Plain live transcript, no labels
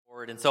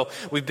And so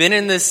we've been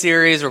in this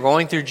series, we're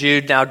going through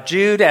Jude. Now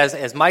Jude,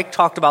 as Mike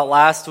talked about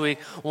last week,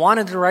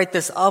 wanted to write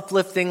this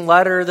uplifting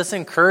letter, this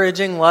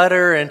encouraging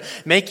letter, and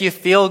make you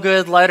feel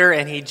good letter,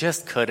 and he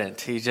just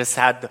couldn't. He just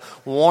had to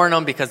warn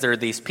them because there are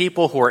these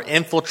people who are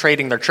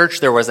infiltrating their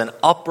church. There was an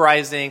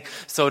uprising,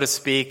 so to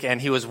speak,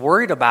 and he was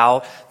worried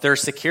about their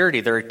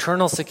security, their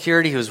eternal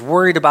security. He was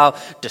worried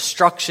about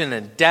destruction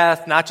and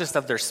death, not just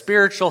of their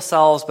spiritual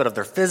selves, but of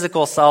their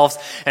physical selves.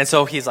 And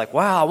so he's like,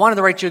 wow, I wanted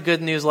to write you a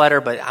good news letter,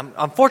 but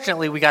unfortunately,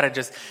 we got to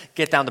just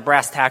get down to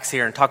brass tacks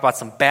here and talk about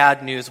some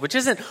bad news, which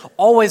isn't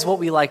always what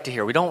we like to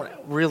hear. We don't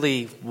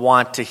really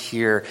want to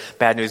hear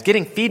bad news.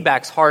 Getting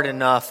feedback's hard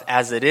enough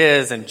as it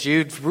is, and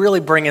Jude's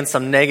really bringing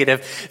some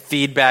negative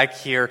feedback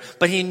here.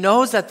 But he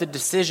knows that the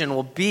decision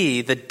will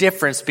be the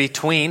difference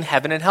between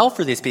heaven and hell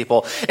for these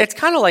people. It's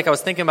kind of like I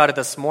was thinking about it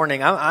this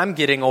morning. I'm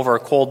getting over a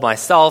cold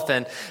myself,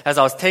 and as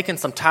I was taking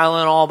some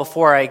Tylenol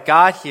before I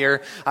got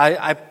here,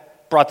 I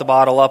brought the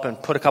bottle up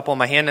and put a couple in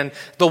my hand, and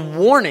the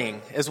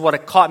warning is what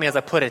it caught me as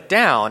I put it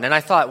down. And I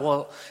thought,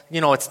 well,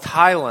 it's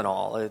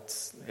Tylenol.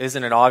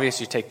 Isn't it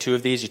obvious? You take 2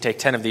 of these, you take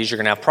 10 of these, you're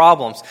going to have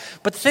problems.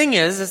 But the thing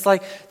is, it's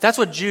like, that's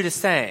what Jude is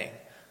saying.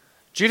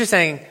 Jude is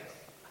saying,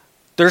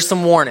 there's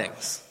some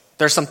warnings.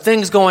 There's some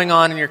things going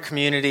on in your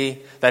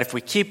community that if we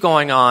keep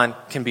going on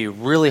can be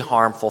really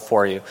harmful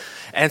for you.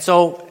 And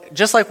so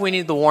just like we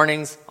need the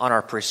warnings on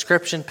our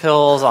prescription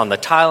pills, on the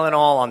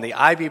Tylenol, on the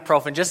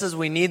ibuprofen, just as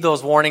we need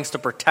those warnings to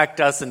protect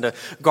us and to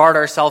guard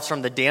ourselves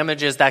from the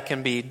damages that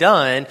can be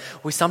done,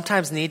 we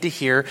sometimes need to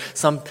hear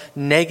some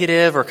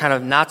negative or kind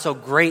of not so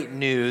great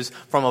news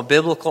from a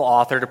biblical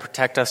author to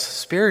protect us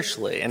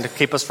spiritually and to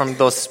keep us from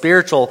those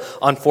spiritual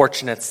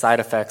unfortunate side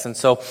effects. And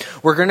so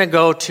we're going to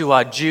go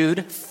to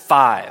Jude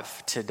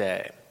 5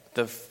 today.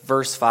 The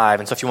verse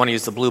 5. And so if you want to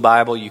use the Blue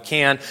Bible, you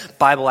can.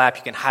 Bible app,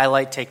 you can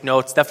highlight, take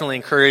notes. Definitely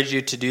encourage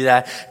you to do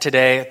that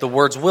today. The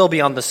words will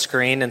be on the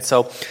screen. And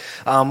so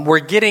we're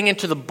getting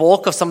into the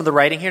bulk of some of the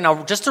writing here.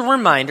 Now, just a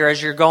reminder as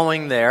you're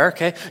going there,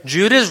 okay,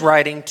 Jude is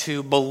writing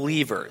to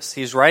believers.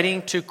 He's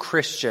writing to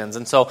Christians.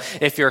 And so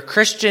if you're a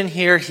Christian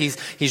here,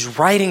 he's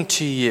writing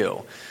to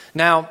you.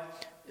 Now,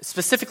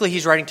 specifically,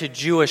 he's writing to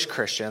Jewish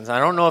Christians. I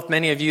don't know if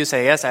many of you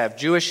say, yes, I have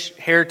Jewish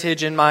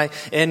heritage in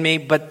me,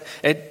 but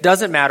it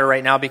doesn't matter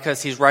right now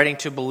because he's writing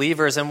to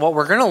believers. And what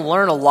we're going to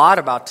learn a lot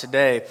about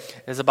today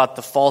is about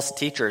the false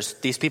teachers,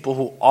 these people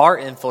who are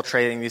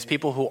infiltrating, these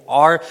people who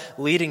are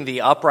leading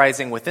the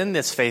uprising within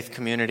this faith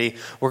community.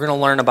 We're going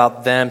to learn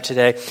about them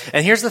today.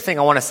 And here's the thing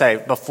I want to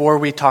say before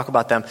we talk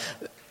about them.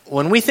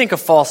 When we think of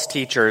false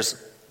teachers,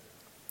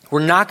 we're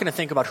not going to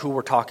think about who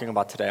we're talking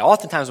about today.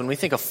 Oftentimes when we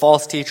think of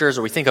false teachers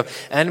or we think of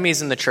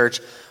enemies in the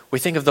church, we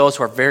think of those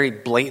who are very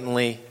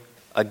blatantly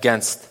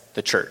against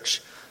the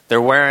church.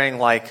 They're wearing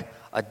like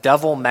a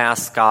devil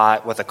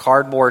mascot with a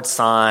cardboard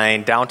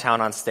sign downtown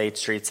on State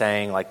Street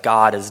saying like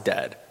God is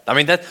dead. I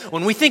mean,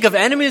 when we think of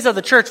enemies of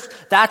the church,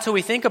 that's who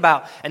we think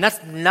about. And that's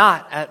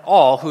not at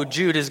all who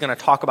Jude is going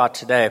to talk about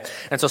today.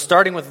 And so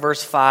starting with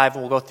verse 5,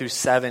 we'll go through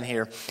 7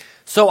 here.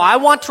 So I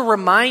want to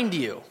remind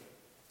you,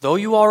 though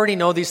you already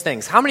know these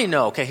things. How many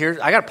know? Okay, here,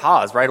 I got to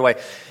pause right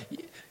away.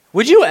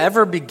 Would you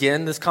ever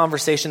begin this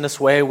conversation this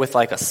way with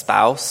like a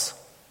spouse?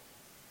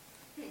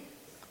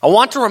 I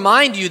want to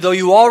remind you, though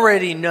you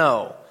already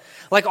know.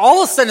 Like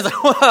all of a sudden, it's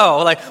like,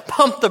 whoa, like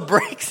pump the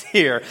brakes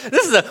here.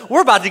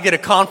 We're about to get a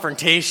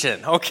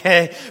confrontation,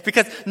 okay?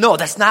 Because, no,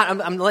 that's not,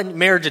 I'm letting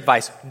marriage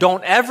advice.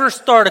 Don't ever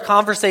start a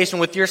conversation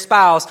with your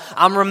spouse.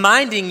 I'm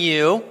reminding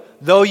you,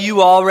 though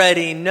you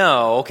already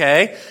know,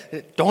 okay?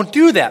 Don't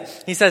do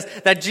that. He says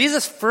that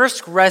Jesus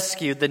first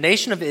rescued the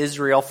nation of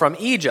Israel from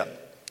Egypt,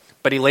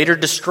 but he later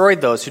destroyed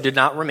those who did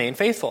not remain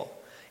faithful.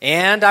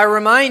 And I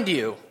remind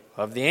you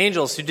of the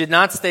angels who did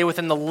not stay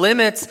within the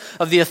limits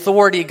of the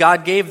authority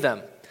God gave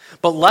them,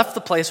 but left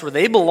the place where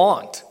they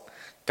belonged.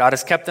 God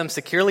has kept them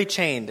securely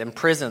chained in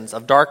prisons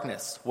of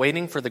darkness,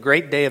 waiting for the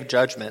great day of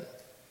judgment.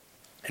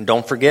 And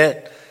don't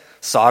forget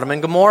Sodom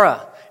and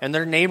Gomorrah and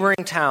their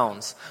neighboring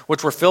towns,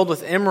 which were filled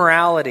with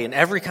immorality and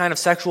every kind of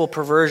sexual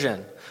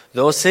perversion.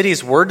 Those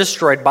cities were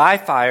destroyed by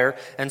fire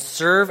and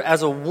serve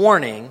as a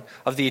warning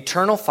of the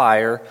eternal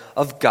fire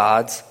of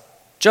God's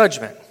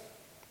judgment.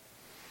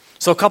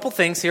 So a couple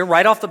things here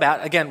right off the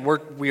bat. Again,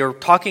 we are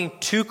talking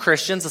to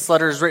Christians. This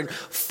letter is written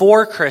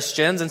for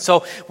Christians. And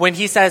so when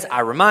he says,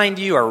 I remind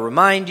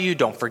you,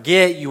 don't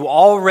forget, you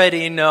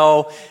already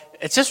know,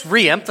 it's just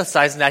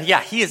re-emphasizing that,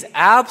 yeah, he is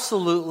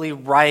absolutely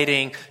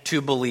writing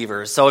to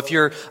believers. So if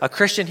you're a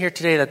Christian here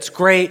today, that's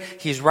great.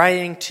 He's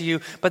writing to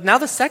you. But now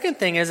the second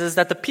thing is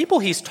that the people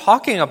he's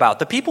talking about,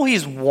 the people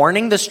he's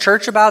warning this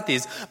church about,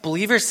 these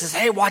believers, says,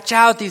 hey, watch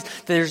out.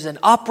 There's an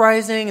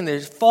uprising and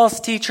there's false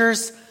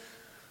teachers.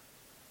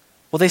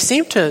 Well, they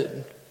seem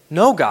to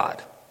know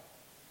God.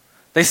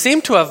 They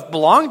seem to have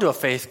belonged to a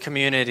faith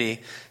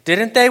community,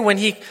 didn't they? When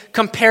he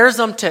compares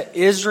them to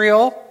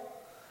Israel,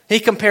 he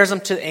compares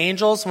them to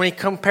angels. When he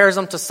compares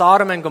them to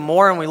Sodom and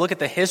Gomorrah, and we look at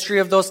the history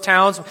of those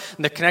towns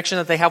and the connection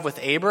that they have with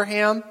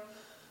Abraham,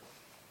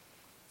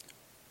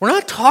 We're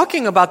not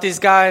talking about these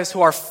guys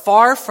who are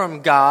far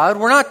from God.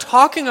 We're not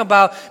talking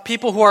about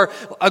people who are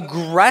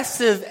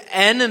aggressive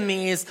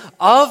enemies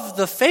of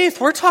the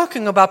faith. We're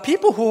talking about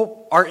people who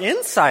are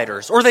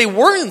insiders, or they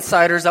were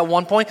insiders at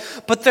one point,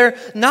 but they're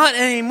not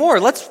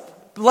anymore. Let's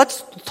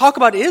talk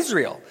about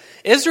Israel.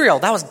 Israel,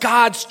 that was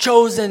God's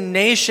chosen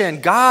nation,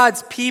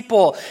 God's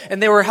people,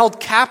 and they were held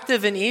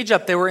captive in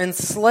Egypt. They were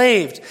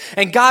enslaved.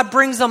 And God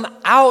brings them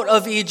out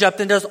of Egypt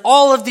and does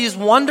all of these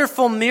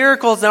wonderful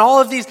miracles, and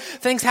all of these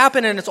things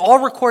happen, and it's all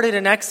recorded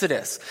in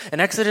Exodus. And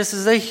Exodus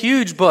is a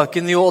huge book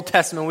in the Old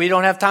Testament. We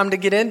don't have time to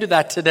get into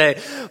that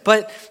today.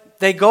 But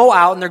they go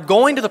out and they're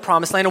going to the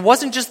promised land. It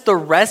wasn't just the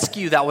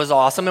rescue that was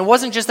awesome. It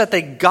wasn't just that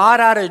they got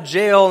out of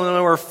jail and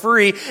they were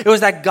free. It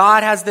was that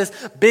God has this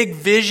big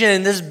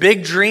vision, this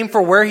big dream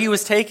for where he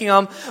was taking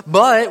them.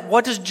 But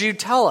what does Jude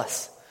tell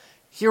us?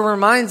 He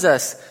reminds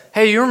us,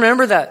 hey, you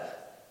remember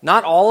that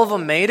not all of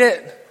them made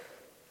it?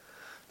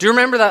 Do you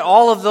remember that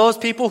all of those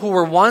people who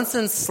were once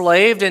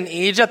enslaved in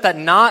Egypt, that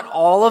not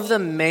all of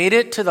them made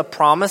it to the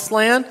promised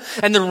land?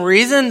 And the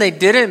reason they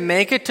didn't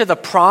make it to the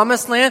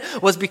promised land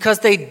was because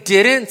they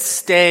didn't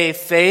stay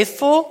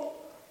faithful?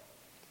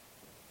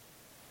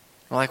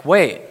 I'm like,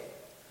 wait,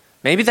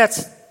 maybe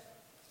that's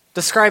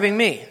describing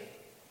me.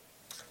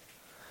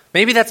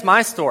 Maybe that's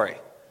my story.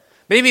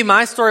 Maybe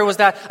my story was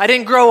that I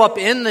didn't grow up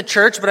in the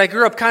church, but I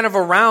grew up kind of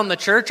around the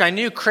church. I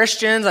knew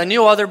Christians, I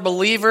knew other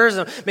believers,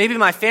 and maybe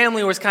my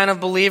family was kind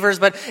of believers,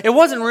 but it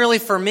wasn't really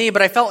for me.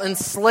 But I felt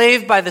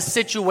enslaved by the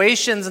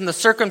situations and the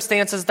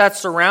circumstances that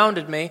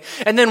surrounded me.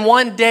 And then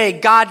one day,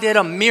 God did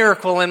a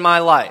miracle in my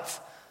life.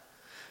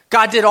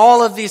 God did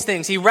all of these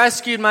things. He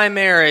rescued my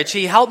marriage.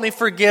 He helped me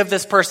forgive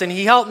this person.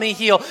 He helped me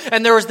heal.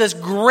 And there was this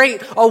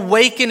great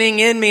awakening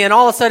in me, and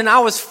all of a sudden I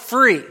was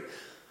free.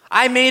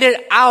 I made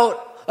it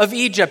out of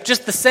Egypt,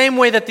 just the same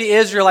way that the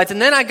Israelites. And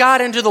then I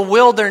got into the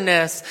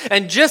wilderness,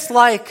 and just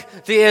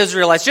like the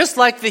Israelites, just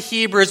like the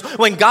Hebrews,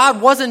 when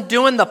God wasn't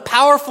doing the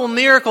powerful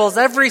miracles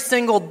every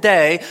single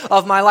day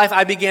of my life,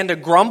 I began to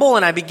grumble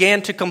and I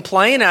began to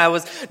complain, and I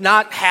was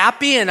not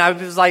happy, and I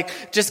was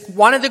like, just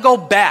wanted to go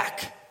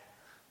back.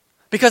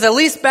 Because at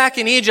least back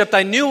in Egypt,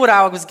 I knew what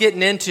I was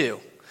getting into.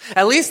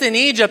 At least in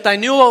Egypt, I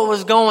knew what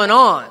was going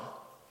on.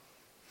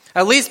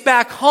 At least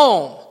back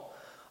home,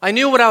 I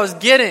knew what I was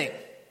getting.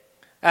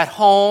 At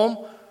home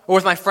or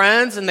with my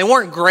friends, and they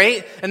weren't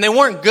great and they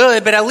weren't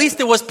good, but at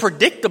least it was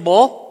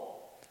predictable.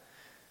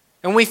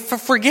 And we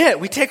forget,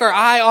 we take our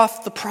eye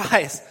off the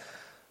prize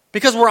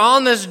because we're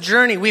on this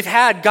journey.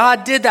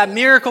 God did that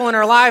miracle in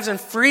our lives and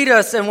freed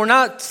us, and we're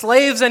not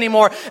slaves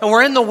anymore, and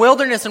we're in the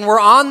wilderness and we're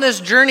on this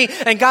journey,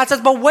 and God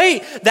says, but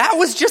wait, that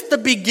was just the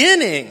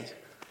beginning.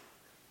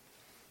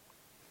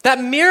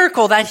 That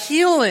miracle, that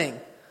healing,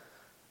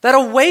 that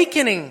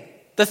awakening,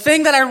 the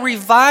thing that I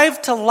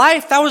revived to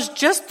life, that was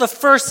just the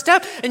first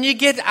step. And you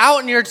get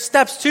out in your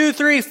steps 2,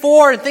 3,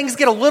 4, and things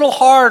get a little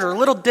hard or a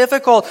little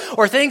difficult,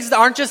 or things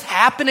aren't just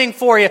happening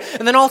for you.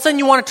 And then all of a sudden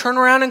you want to turn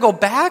around and go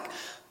back.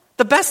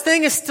 The best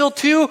thing is still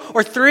 2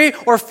 or 3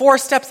 or 4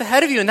 steps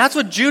ahead of you. And that's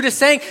what Jude is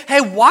saying. Hey,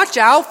 watch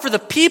out for the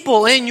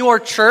people in your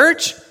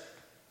church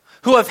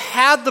who have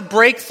had the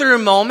breakthrough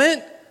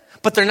moment,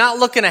 but they're not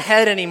looking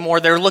ahead anymore.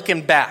 They're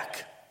looking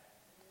back.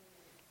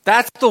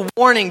 That's the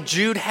warning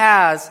Jude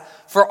has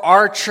for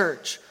our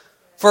church,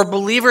 for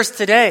believers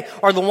today,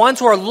 are the ones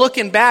who are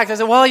looking back. They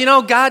say,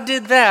 well, God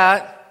did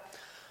that.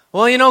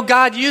 Well,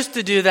 God used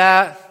to do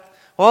that.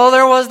 Well,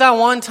 there was that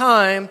one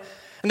time.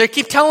 And they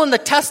keep telling the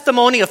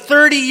testimony of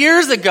 30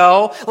 years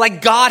ago,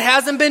 like God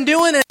hasn't been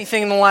doing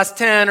anything in the last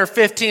 10 or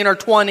 15 or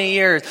 20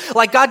 years.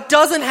 Like God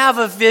doesn't have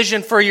a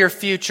vision for your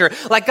future.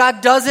 Like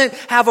God doesn't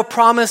have a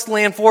promised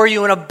land for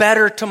you and a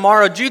better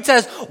tomorrow. Jude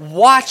says,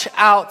 watch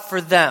out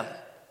for them.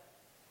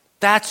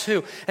 That's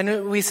who.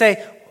 And we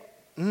say,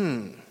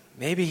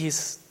 maybe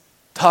he's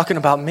talking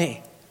about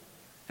me.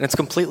 And it's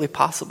completely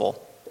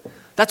possible.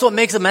 That's what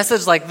makes a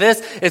message like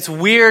this, it's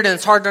weird and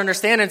it's hard to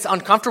understand and it's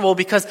uncomfortable,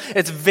 because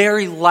it's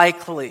very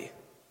likely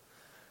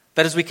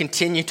that as we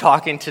continue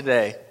talking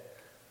today,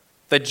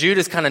 that Jude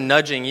is kind of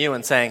nudging you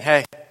and saying,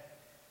 hey,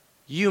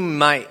 you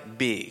might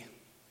be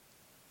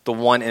the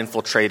one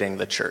infiltrating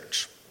the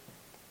church.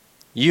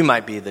 You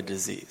might be the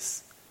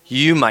disease.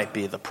 You might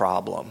be the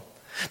problem.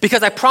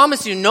 Because I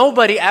promise you,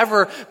 nobody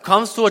ever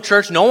comes to a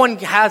church, no one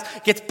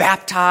gets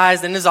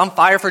baptized and is on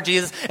fire for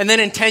Jesus, and then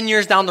in 10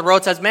 years down the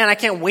road says, man, I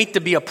can't wait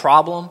to be a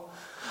problem.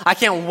 I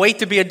can't wait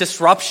to be a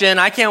disruption.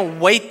 I can't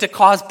wait to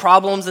cause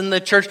problems in the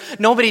church.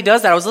 Nobody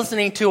does that. I was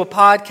listening to a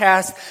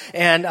podcast,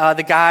 and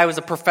the guy was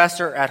a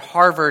professor at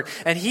Harvard,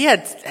 and he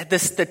had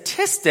this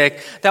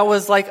statistic that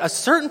was like a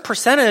certain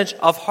percentage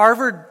of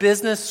Harvard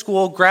Business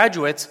School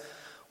graduates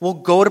will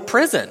go to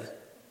prison.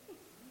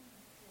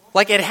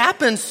 Like, it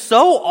happens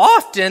so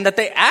often that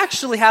they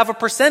actually have a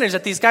percentage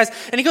that these guys,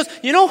 and he goes,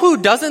 you know who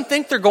doesn't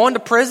think they're going to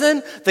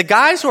prison? The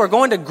guys who are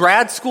going to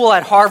grad school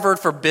at Harvard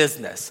for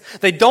business.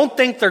 They don't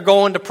think they're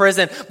going to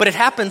prison, but it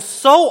happens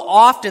so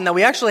often that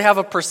we actually have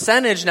a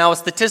percentage now, a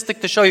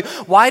statistic to show you.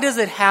 Why does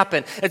it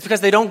happen? It's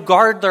because they don't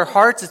guard their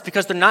hearts. It's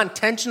because they're not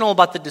intentional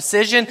about the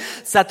decisions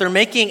that they're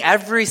making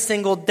every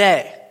single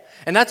day.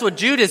 And that's what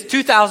Jude is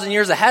 2,000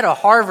 years ahead of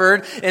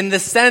Harvard in the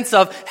sense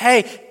of,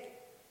 hey,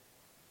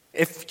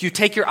 if you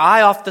take your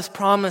eye off this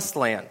promised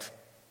land,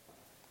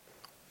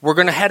 we're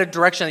going to head a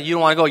direction that you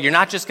don't want to go. You're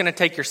not just going to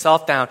take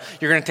yourself down.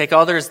 You're going to take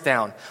others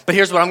down. But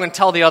here's what I'm going to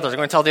tell the others. I'm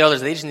going to tell the others,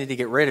 they just need to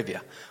get rid of you.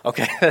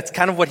 Okay? That's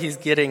kind of what he's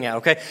getting at.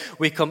 Okay?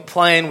 We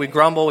complain, we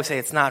grumble, we say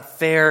it's not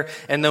fair.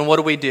 And then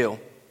what do?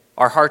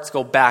 Our hearts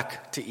go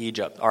back to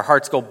Egypt. Our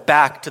hearts go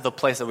back to the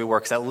place that we were,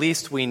 because at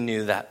least we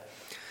knew that.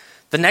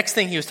 The next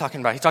thing he was talking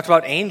about, he talked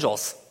about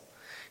angels.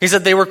 He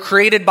said they were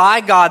created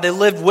by God. They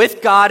lived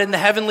with God in the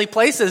heavenly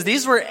places.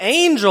 These were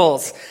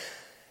angels.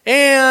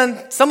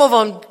 And some of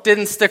them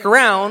didn't stick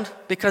around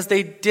because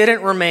they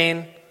didn't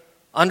remain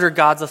under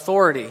God's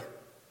authority.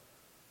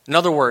 In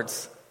other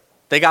words,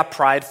 they got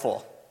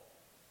prideful.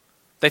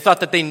 They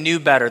thought that they knew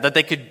better, that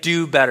they could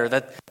do better,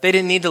 that they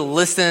didn't need to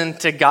listen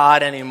to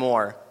God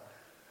anymore.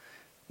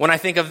 When I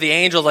think of the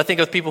angels, I think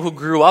of people who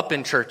grew up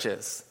in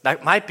churches.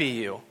 That might be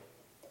you.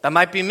 That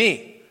might be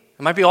me.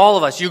 It might be all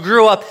of us. You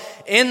grew up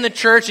in the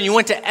church and you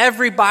went to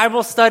every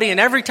Bible study, and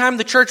every time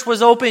the church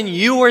was open,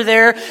 you were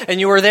there, and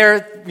you were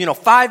there,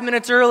 5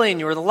 minutes early, and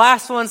you were the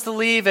last ones to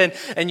leave,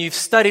 and you've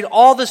studied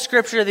all the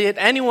scripture that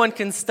anyone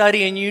can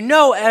study, and you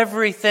know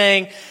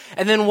everything.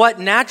 And then what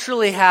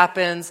naturally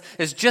happens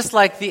is, just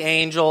like the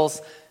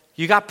angels,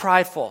 you got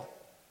prideful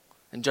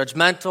and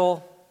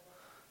judgmental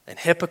and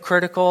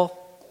hypocritical.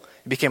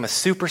 You became a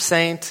super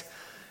saint.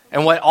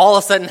 And what all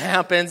of a sudden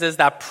happens is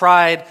that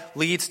pride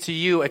leads to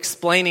you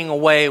explaining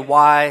away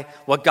why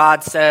what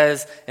God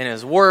says in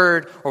His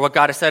Word or what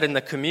God has said in the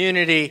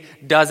community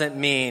doesn't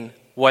mean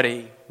what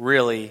He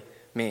really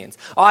means.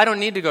 Oh, I don't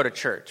need to go to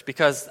church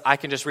because I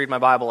can just read my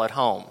Bible at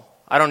home.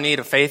 I don't need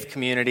a faith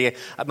community.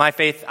 My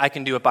faith, I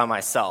can do it by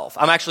myself.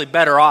 I'm actually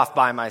better off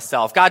by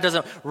myself. God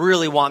doesn't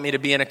really want me to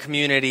be in a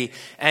community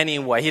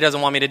anyway. He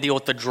doesn't want me to deal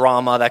with the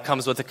drama that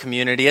comes with a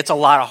community. It's a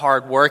lot of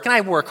hard work, and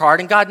I work hard,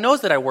 and God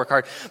knows that I work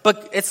hard.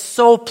 But it's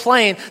so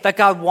plain that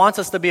God wants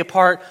us to be a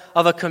part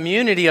of a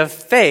community of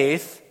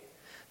faith,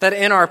 that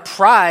in our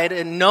pride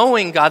and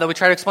knowing God, that we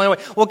try to explain away,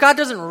 well, God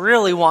doesn't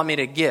really want me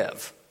to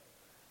give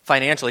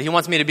financially. He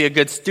wants me to be a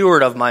good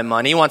steward of my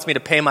money. He wants me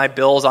to pay my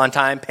bills on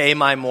time, pay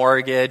my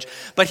mortgage.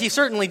 But He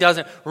certainly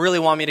doesn't really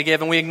want me to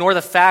give. And we ignore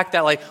the fact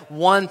that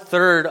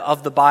 1/3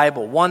 of the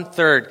Bible,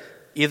 1/3,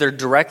 either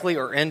directly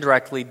or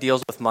indirectly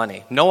deals with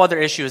money. No other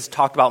issue is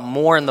talked about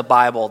more in the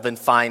Bible than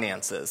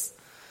finances.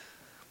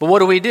 But what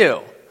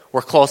do?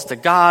 We're close to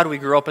God. We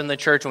grew up in the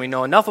church, and we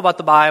know enough about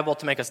the Bible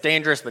to make us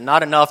dangerous, but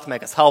not enough to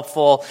make us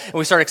helpful. And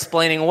we start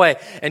explaining away.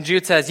 And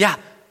Jude says, yeah,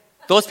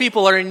 those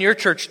people are in your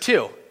church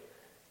too.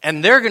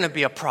 And they're going to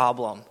be a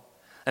problem.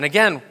 And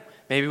again,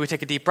 maybe we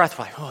take a deep breath.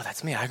 We're like, oh,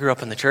 that's me. I grew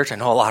up in the church. I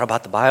know a lot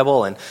about the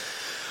Bible. And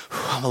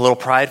I'm a little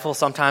prideful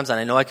sometimes. And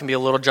I know I can be a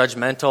little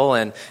judgmental.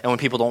 And when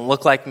people don't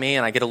look like me,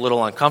 and I get a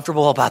little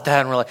uncomfortable about that.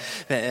 And we're like,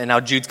 and now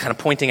Jude's kind of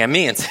pointing at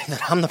me and saying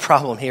that I'm the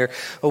problem here.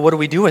 Well, what do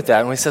we do with that?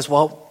 And he says,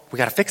 well, we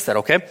got to fix that,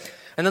 okay?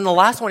 And then the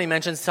last one he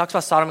mentions, he talks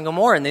about Sodom and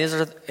Gomorrah. And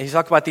he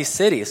talks about these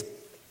cities.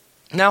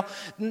 Now,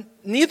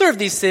 neither of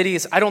these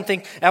cities, I don't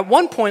think, at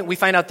one point we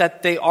find out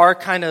that they are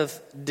kind of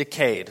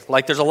decayed.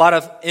 Like there's a lot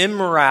of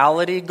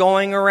immorality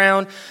going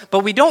around,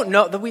 but we don't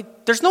know,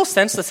 there's no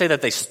sense to say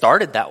that they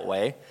started that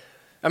way.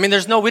 I mean,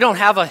 we don't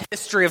have a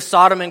history of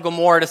Sodom and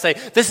Gomorrah to say,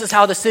 this is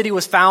how the city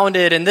was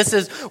founded, and this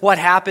is what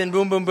happened,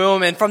 boom, boom,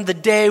 boom, and from the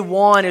day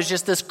one is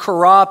just this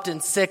corrupt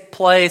and sick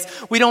place.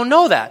 We don't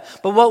know that.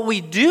 But what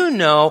we do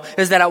know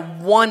is that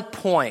at one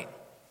point,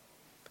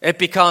 it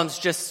becomes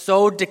just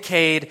so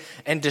decayed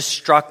and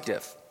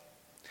destructive.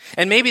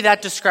 And maybe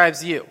that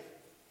describes you.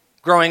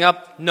 Growing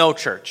up, no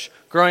church.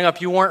 Growing up,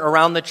 you weren't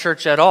around the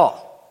church at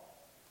all.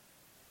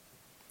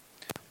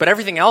 But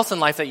everything else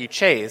in life that you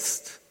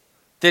chased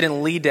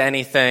didn't lead to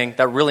anything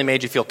that really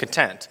made you feel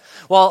content.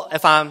 Well,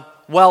 if I'm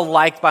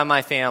well-liked by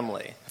my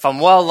family, if I'm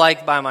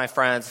well-liked by my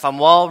friends, if I'm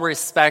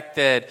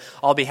well-respected,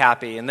 I'll be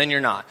happy, and then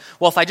you're not.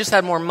 Well, if I just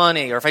had more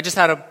money, or if I just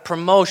had a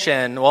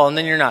promotion, well, and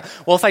then you're not.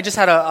 Well, if I just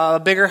had a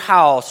bigger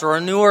house or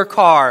a newer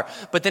car,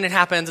 but then it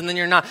happens, and then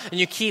you're not. And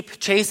you keep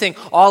chasing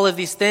all of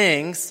these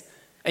things,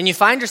 and you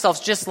find yourselves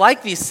just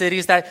like these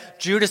cities that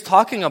Jude is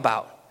talking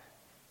about.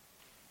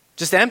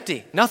 Just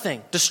empty,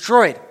 nothing,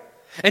 destroyed.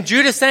 And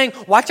Jude is saying,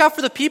 watch out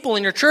for the people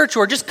in your church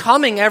who are just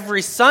coming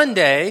every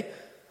Sunday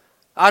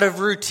out of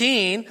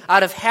routine,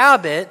 out of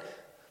habit,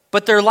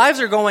 but their lives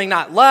are going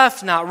not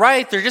left, not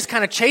right. They're just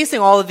kind of chasing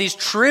all of these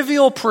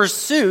trivial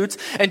pursuits.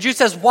 And Jude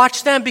says,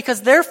 watch them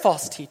because they're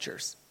false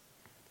teachers.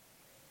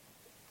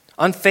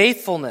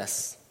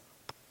 Unfaithfulness,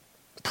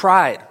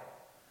 pride,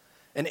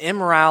 and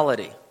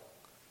immorality.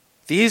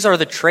 These are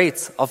the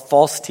traits of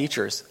false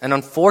teachers. And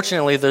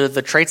unfortunately, they're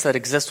the traits that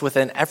exist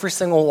within every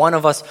single one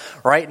of us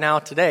right now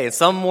today. And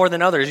some more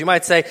than others. You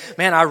might say,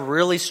 man, I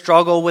really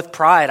struggle with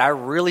pride. I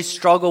really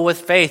struggle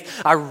with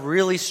faith. I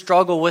really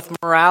struggle with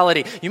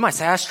morality. You might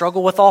say, I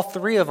struggle with all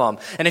three of them.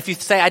 And if you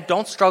say, I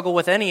don't struggle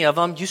with any of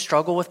them, you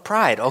struggle with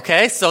pride.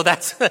 Okay? So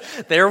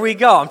there we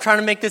go. I'm trying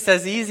to make this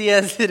as easy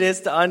as it is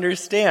to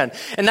understand.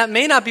 And that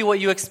may not be what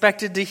you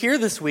expected to hear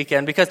this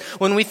weekend, because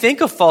when we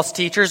think of false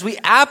teachers, we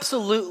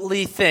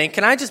absolutely think,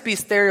 can I just be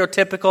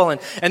stereotypical?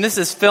 And this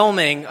is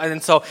filming.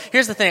 And so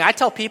here's the thing. I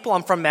tell people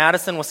I'm from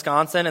Madison,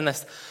 Wisconsin,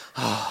 and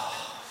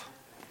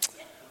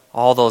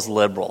all those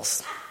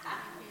liberals.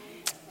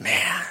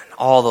 Man,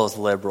 all those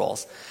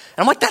liberals.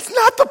 And I'm like, that's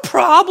not the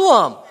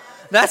problem.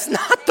 That's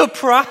not the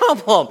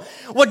problem.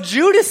 What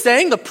Jude is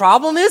saying the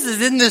problem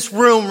is in this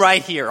room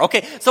right here.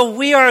 Okay, so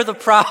we are the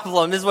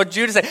problem, is what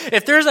Jude is saying.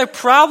 If there's a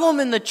problem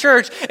in the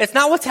church, it's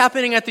not what's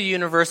happening at the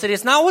university.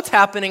 It's not what's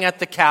happening at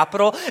the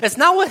Capitol. It's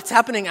not what's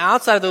happening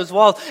outside of those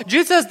walls.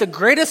 Jude says the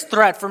greatest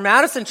threat for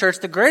Madison Church,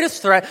 the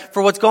greatest threat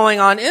for what's going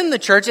on in the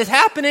church is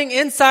happening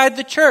inside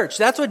the church.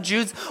 That's what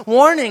Jude's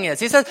warning is.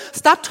 He says,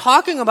 stop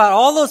talking about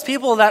all those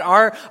people that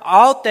are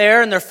out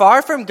there and they're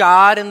far from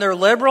God and they're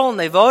liberal and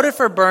they voted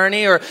for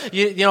Bernie, or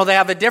you know, they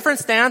have a different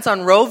stance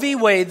on Roe v.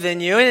 Wade than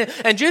you.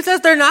 And Jude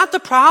says they're not the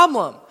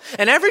problem.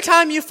 And every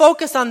time you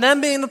focus on them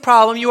being the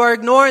problem, you are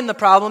ignoring the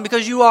problem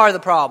because you are the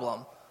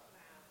problem.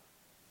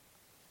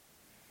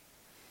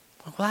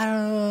 Well, I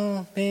don't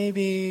know,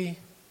 maybe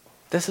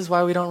this is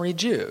why we don't read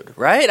Jude,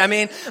 right? I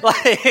mean,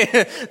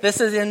 this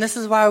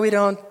is why we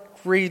don't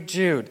read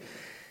Jude.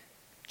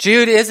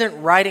 Jude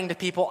isn't writing to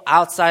people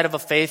outside of a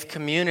faith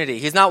community.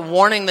 He's not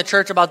warning the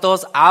church about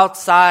those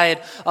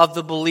outside of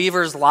the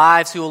believers'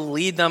 lives who will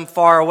lead them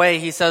far away.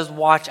 He says,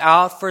 watch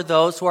out for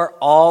those who are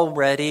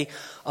already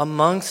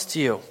amongst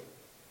you.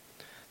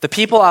 The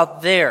people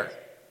out there,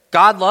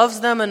 God loves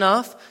them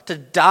enough to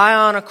die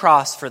on a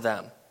cross for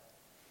them.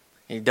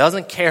 He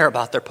doesn't care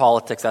about their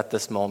politics at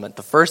this moment.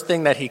 The first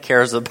thing that he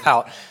cares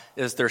about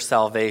is their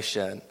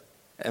salvation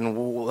and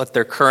what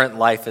their current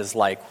life is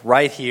like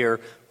right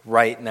here,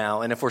 right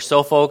now. And if we're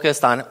so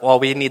focused on, well,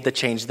 we need to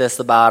change this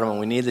about them, and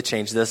we need to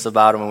change this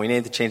about them, and we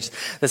need to change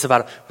this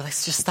about them, well,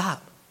 let's just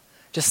stop.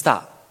 Just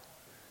stop.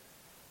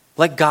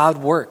 Let God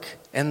work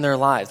in their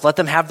lives. Let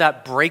them have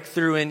that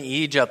breakthrough in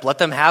Egypt. Let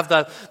them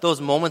have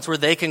those moments where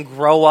they can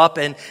grow up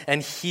and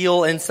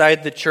heal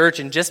inside the church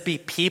and just be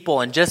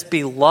people and just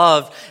be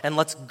loved. And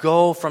let's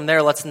go from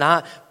there. Let's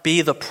not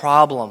be the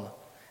problem.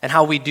 And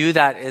how we do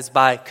that is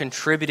by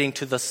contributing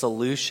to the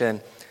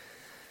solution.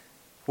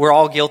 We're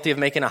all guilty of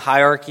making a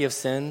hierarchy of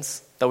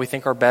sins that we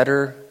think are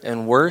better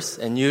and worse.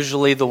 And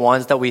usually the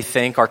ones that we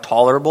think are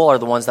tolerable are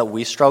the ones that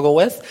we struggle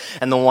with.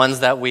 And the ones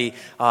that we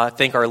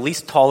think are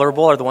least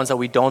tolerable are the ones that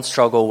we don't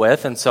struggle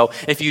with. And so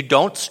if you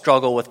don't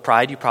struggle with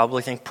pride, you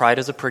probably think pride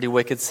is a pretty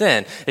wicked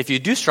sin. If you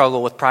do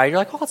struggle with pride, you're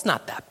like, oh, it's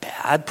not that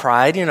bad.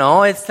 Pride,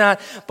 it's not.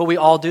 But we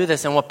all do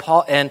this. And what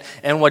Paul and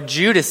what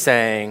Jude is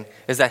saying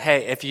is that,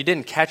 hey, if you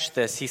didn't catch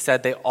this, he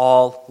said they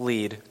all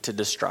lead to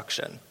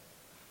destruction.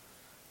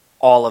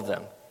 All of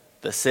them.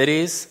 The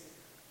cities,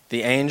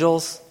 the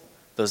angels,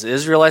 those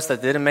Israelites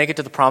that didn't make it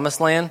to the promised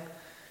land.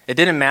 It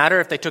didn't matter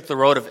if they took the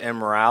road of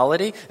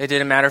immorality. It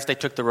didn't matter if they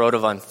took the road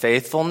of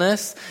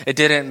unfaithfulness. It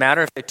didn't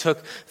matter if they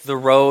took the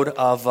road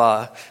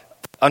of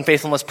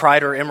unfaithfulness,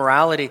 pride, or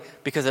immorality,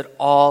 because it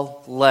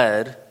all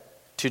led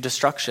to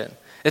destruction.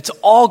 It's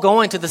all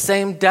going to the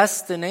same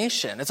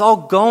destination. It's all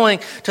going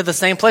to the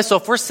same place. So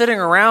if we're sitting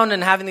around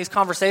and having these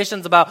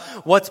conversations about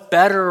what's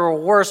better or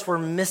worse, we're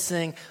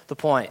missing the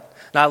point.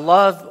 Now, I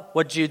love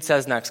what Jude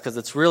says next because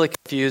it's really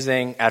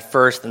confusing at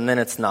first and then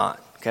it's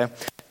not. Okay,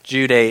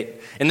 Jude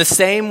 8. In the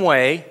same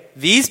way,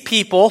 these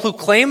people who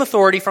claim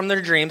authority from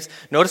their dreams,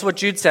 notice what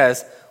Jude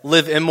says,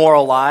 live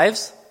immoral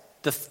lives,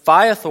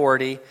 defy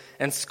authority,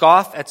 and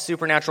scoff at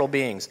supernatural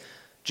beings.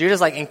 Jude is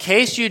like, in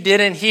case you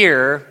didn't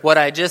hear what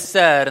I just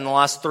said in the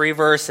last 3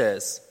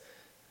 verses,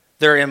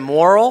 they're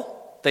immoral,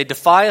 they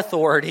defy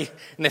authority,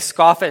 and they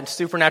scoff at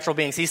supernatural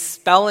beings. He's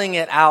spelling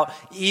it out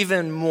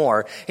even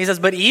more. He says,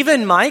 but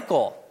even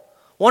Michael,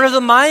 one of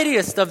the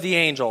mightiest of the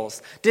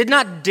angels, did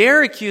not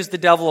dare accuse the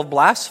devil of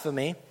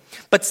blasphemy,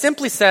 but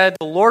simply said,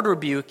 the Lord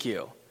rebuke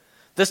you.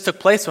 This took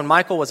place when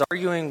Michael was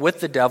arguing with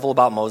the devil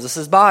about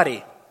Moses'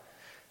 body.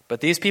 But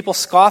these people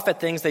scoff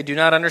at things they do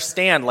not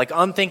understand, like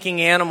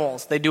unthinking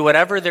animals. They do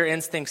whatever their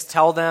instincts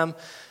tell them,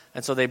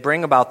 and so they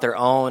bring about their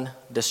own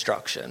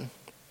destruction.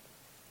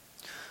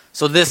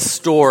 So this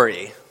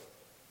story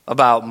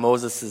about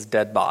Moses'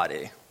 dead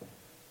body,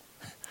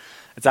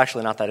 it's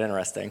actually not that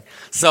interesting.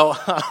 So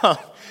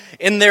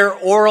in their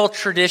oral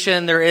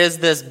tradition, there is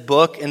this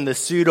book in the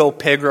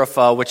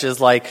pseudepigrapha, which is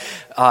like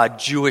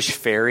Jewish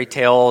fairy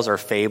tales or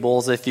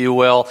fables, if you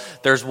will.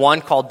 There's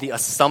one called The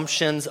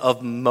Assumptions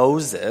of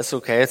Moses.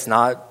 Okay, it's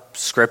not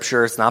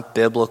scripture. It's not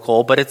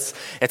biblical, but it's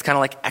kind of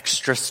like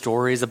extra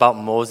stories about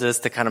Moses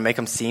to kind of make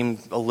him seem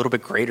a little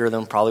bit greater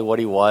than probably what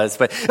he was.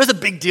 But it was a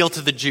big deal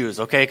to the Jews,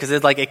 okay? Because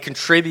it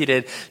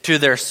contributed to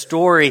their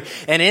story.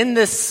 And in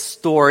this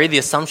story, the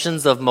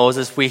Assumptions of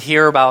Moses, we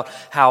hear about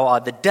how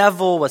the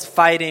devil was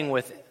fighting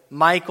with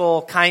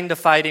Michael, kind of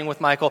fighting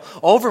with Michael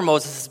over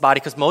Moses' body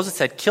because Moses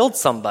had killed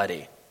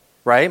somebody.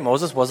 Right?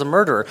 Moses was a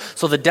murderer.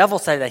 So the devil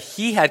said that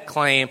he had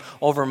claim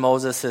over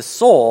Moses'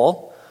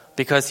 soul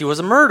because he was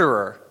a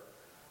murderer.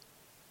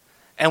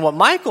 And what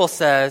Michael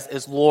says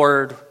is,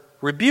 Lord,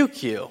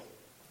 rebuke you.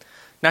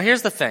 Now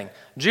here's the thing.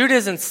 Jude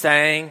isn't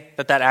saying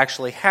that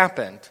actually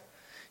happened.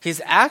 He's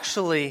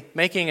actually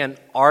making an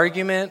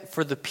argument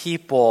for the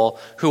people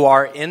who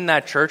are in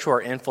that church, who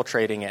are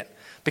infiltrating it.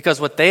 Because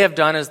what they have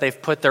done is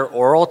they've put their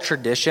oral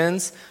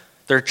traditions,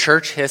 their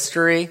church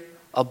history,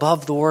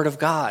 above the Word of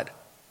God.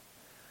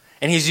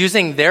 And he's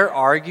using their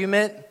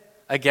argument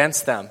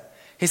against them.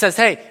 He says,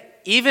 hey,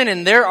 even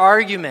in their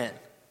argument,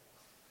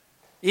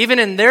 even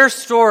in their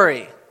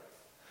story,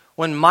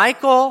 when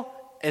Michael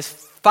is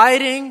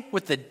fighting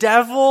with the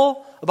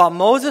devil about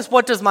Moses,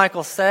 what does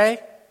Michael say?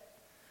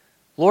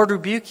 Lord,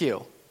 rebuke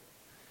you.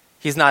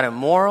 He's not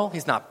immoral.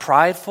 He's not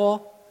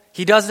prideful.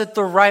 He does it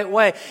the right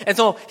way. And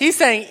so he's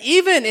saying,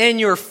 even in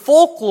your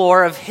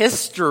folklore of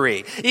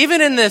history,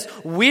 even in this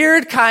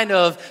weird kind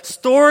of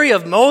story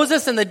of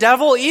Moses and the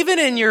devil, even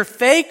in your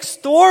fake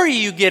story,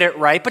 you get it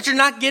right, but you're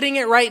not getting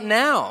it right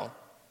now.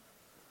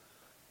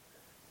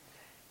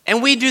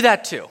 And we do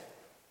that too.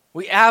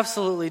 We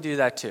absolutely do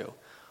that too.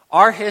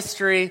 Our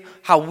history,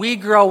 how we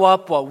grow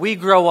up, what we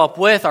grow up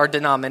with, our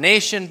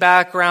denomination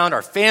background,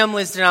 our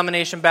family's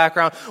denomination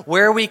background,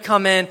 where we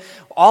come in,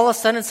 all of a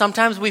sudden,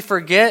 sometimes we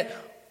forget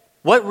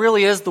what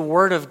really is the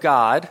Word of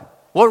God?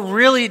 What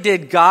really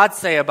did God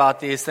say about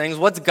these things?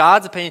 What's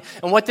God's opinion?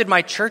 And what did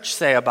my church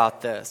say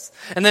about this?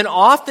 And then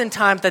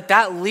oftentimes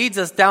that leads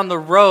us down the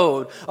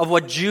road of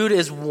what Jude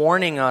is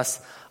warning us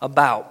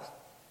about.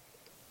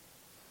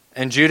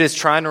 And Jude is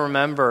trying to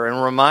remember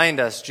and remind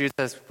us. Jude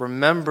says,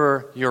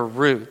 remember your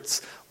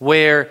roots,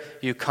 where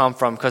you come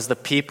from, because the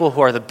people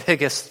who are the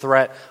biggest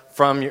threat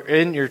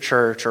in your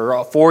church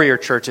or for your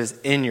church is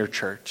in your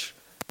church.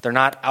 They're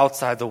not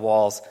outside the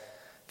walls.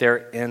 They're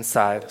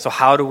inside. So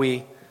how do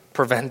we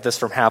prevent this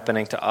from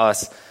happening to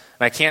us? And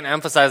I can't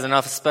emphasize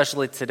enough,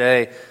 especially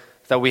today,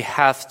 that we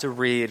have to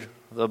read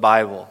the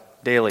Bible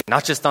daily.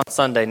 Not just on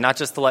Sunday, not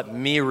just to let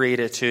me read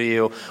it to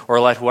you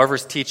or let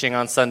whoever's teaching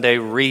on Sunday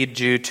read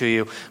Jude to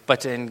you, but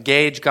to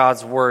engage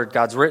God's Word,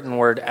 God's written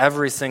Word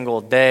every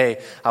single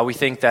day. We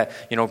think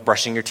that,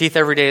 brushing your teeth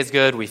every day is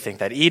good. We think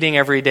that eating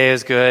every day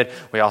is good.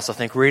 We also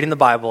think reading the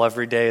Bible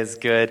every day is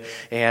good.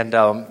 And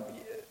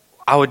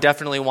I would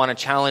definitely want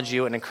to challenge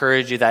you and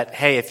encourage you that,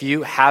 hey, if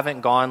you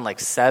haven't gone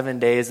 7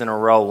 days in a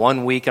row,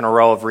 1 week in a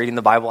row of reading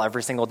the Bible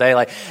every single day,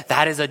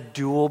 that is a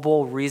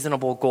doable,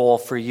 reasonable goal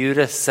for you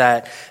to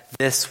set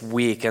this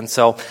week. And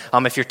so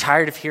if you're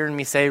tired of hearing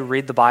me say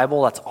read the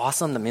Bible, that's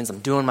awesome. That means I'm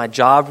doing my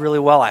job really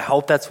well. I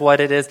hope that's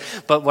what it is.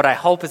 But what I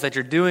hope is that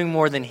you're doing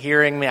more than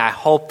hearing me. I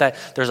hope that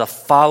there's a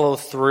follow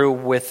through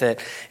with it.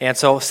 And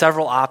so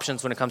several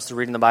options when it comes to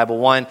reading the Bible.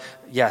 One,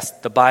 yes,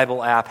 the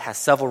Bible app has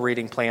several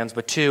reading plans.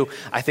 But two,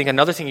 I think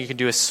another thing you can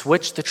do is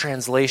switch the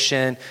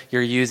translation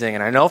you're using.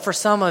 And I know for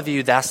some of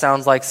you that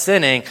sounds like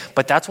sinning,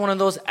 but that's one of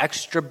those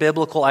extra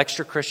biblical,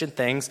 extra Christian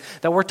things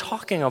that we're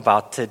talking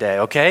about today,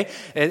 okay?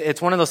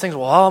 It's one of those things,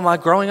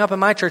 growing up in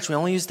my church, we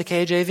only use the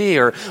KJV,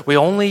 or we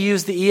only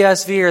use the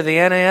ESV or the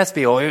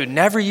NASB, or we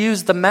never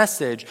use the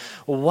Message,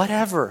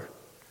 whatever.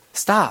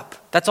 Stop.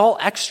 That's all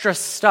extra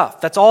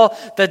stuff. That's all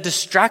the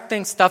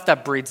distracting stuff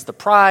that breeds the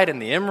pride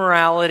and the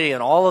immorality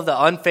and all of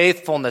the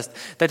unfaithfulness.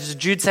 That is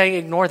Jude saying,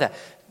 ignore that.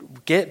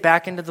 Get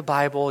back into the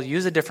Bible,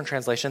 use a different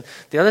translation.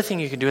 The other thing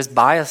you can do is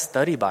buy a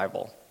study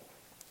Bible.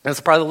 And it's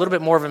probably a little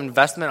bit more of an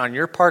investment on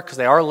your part because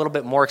they are a little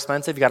bit more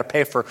expensive. You got to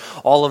pay for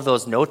all of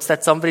those notes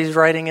that somebody's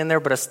writing in there.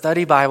 But a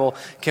study Bible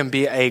can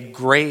be a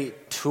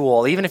great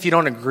tool, even if you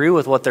don't agree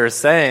with what they're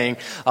saying,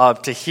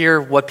 to hear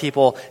what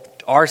people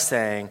are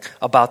saying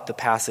about the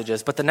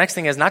passages. But the next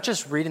thing is not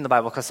just reading the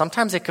Bible, because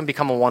sometimes it can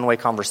become a one-way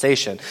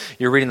conversation.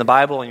 You're reading the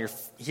Bible and you're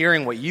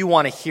hearing what you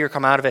want to hear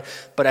come out of it.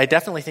 But I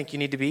definitely think you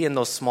need to be in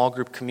those small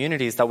group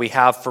communities that we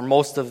have for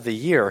most of the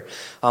year.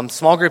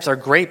 Small groups are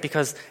great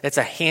because it's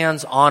a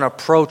hands-on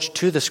approach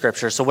to the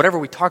Scripture. So whatever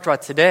we talked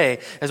about today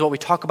is what we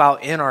talk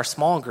about in our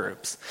small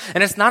groups.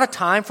 And it's not a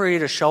time for you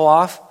to show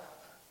off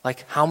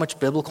how much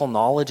biblical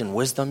knowledge and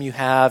wisdom you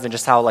have and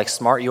just how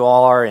smart you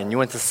all are and you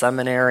went to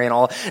seminary and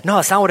all. No,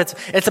 it's not what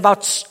it's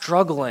about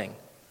struggling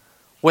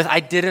with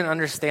I didn't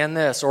understand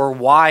this or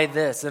why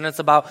this. And it's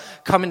about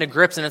coming to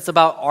grips and it's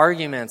about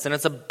arguments and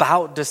it's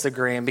about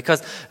disagreeing.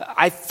 Because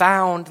I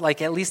found,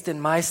 at least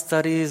in my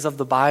studies of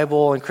the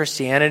Bible and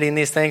Christianity and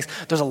these things,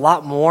 there's a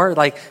lot more.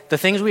 The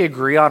things we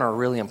agree on are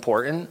really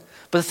important.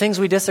 But the things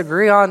we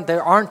disagree on, they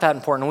aren't that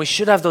important. And we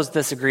should have those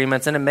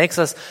disagreements. And it makes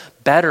us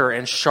better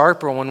and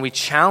sharper when we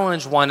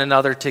challenge one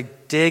another to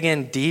dig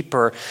in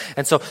deeper.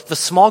 And so the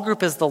small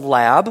group is the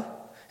lab.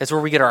 It's where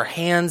we get our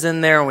hands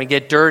in there and we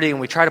get dirty and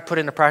we try to put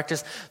into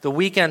practice. The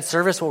weekend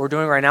service, what we're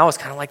doing right now, is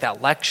kind of like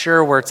that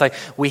lecture where it's like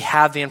we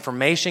have the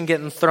information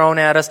getting thrown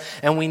at us,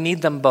 and we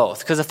need them both.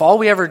 Because if all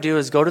we ever do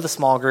is go to the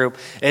small group,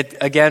 it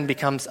again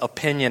becomes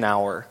opinion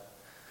hour.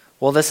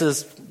 Well, this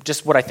is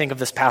just what I think of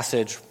this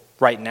passage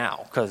right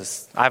now,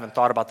 because I haven't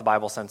thought about the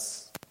Bible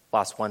since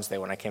last Wednesday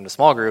when I came to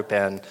small group,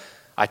 and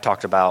I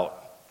talked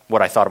about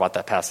what I thought about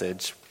that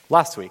passage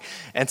last week.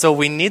 And so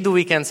we need the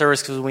weekend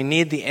service because we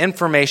need the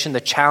information to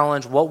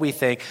challenge what we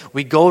think.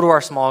 We go to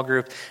our small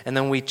group and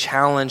then we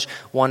challenge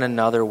one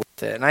another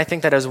with it. And I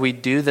think that as we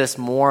do this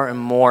more and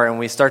more and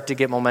we start to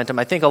get momentum,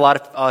 I think a lot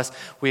of us,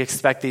 we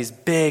expect these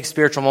big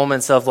spiritual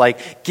moments of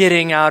like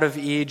getting out of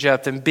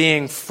Egypt and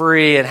being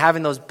free and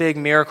having those big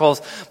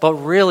miracles. But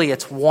really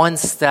it's one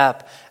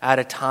step at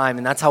a time.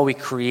 And that's how we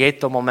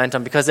create the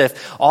momentum. Because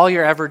if all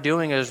you're ever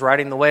doing is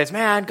riding the waves,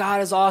 man,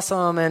 God is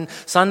awesome, and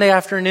Sunday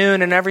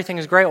afternoon and everything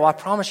is great, well, I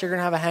promise you're going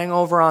to have a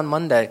hangover on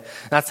Monday.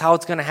 That's how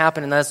it's going to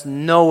happen, and that's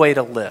no way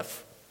to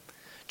live.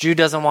 Jude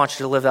doesn't want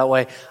you to live that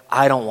way.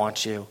 I don't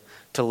want you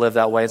to live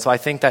that way. And so I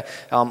think that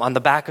on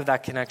the back of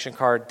that connection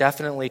card,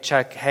 definitely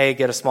check, hey,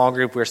 get a small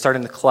group. We're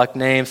starting to collect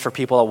names for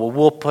people that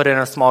we'll put in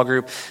a small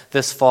group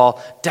this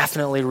fall.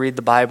 Definitely read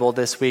the Bible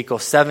this week. Go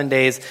 7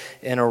 days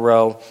in a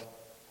row.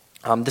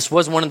 This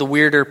was one of the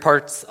weirder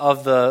parts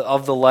of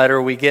the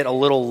letter. We get a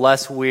little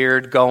less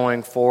weird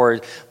going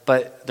forward,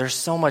 but there's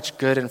so much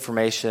good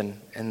information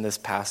in this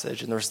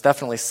passage, and there's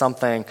definitely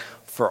something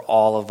for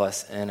all of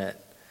us in it.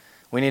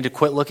 We need to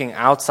quit looking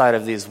outside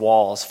of these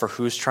walls for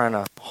who's trying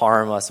to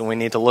harm us, and we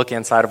need to look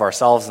inside of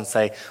ourselves and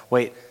say,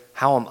 wait,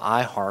 how am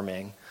I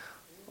harming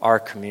our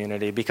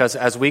community? Because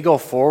as we go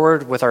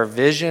forward with our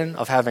vision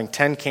of having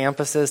 10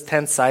 campuses,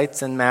 10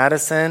 sites in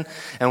Madison,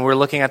 and we're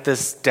looking at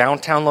this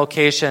downtown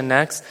location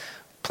next,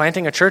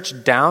 planting a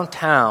church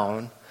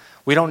downtown,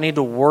 we don't need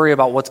to worry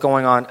about what's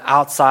going on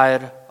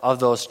outside of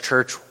those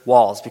church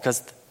walls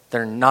because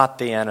they're not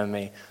the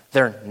enemy.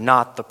 They're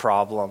not the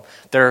problem.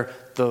 They're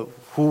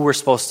who we're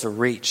supposed to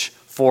reach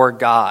for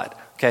God.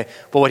 Okay,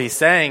 but what he's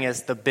saying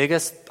is the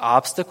biggest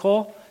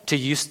obstacle to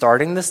you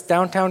starting this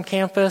downtown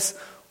campus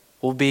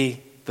will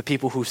be the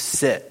people who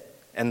sit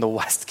in the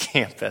West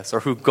Campus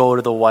or who go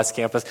to the West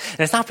Campus.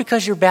 And it's not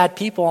because you're bad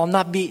people. I'm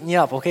not beating you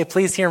up. Okay,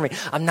 please hear me.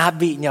 I'm not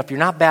beating you up. You're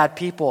not bad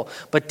people.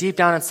 But deep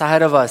down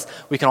inside of us,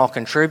 we can all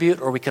contribute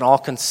or we can all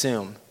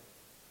consume.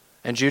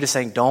 And Jude is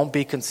saying, don't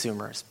be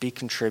consumers. Be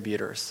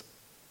contributors.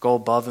 Go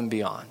above and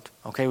beyond.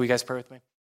 Okay, will you guys pray with me?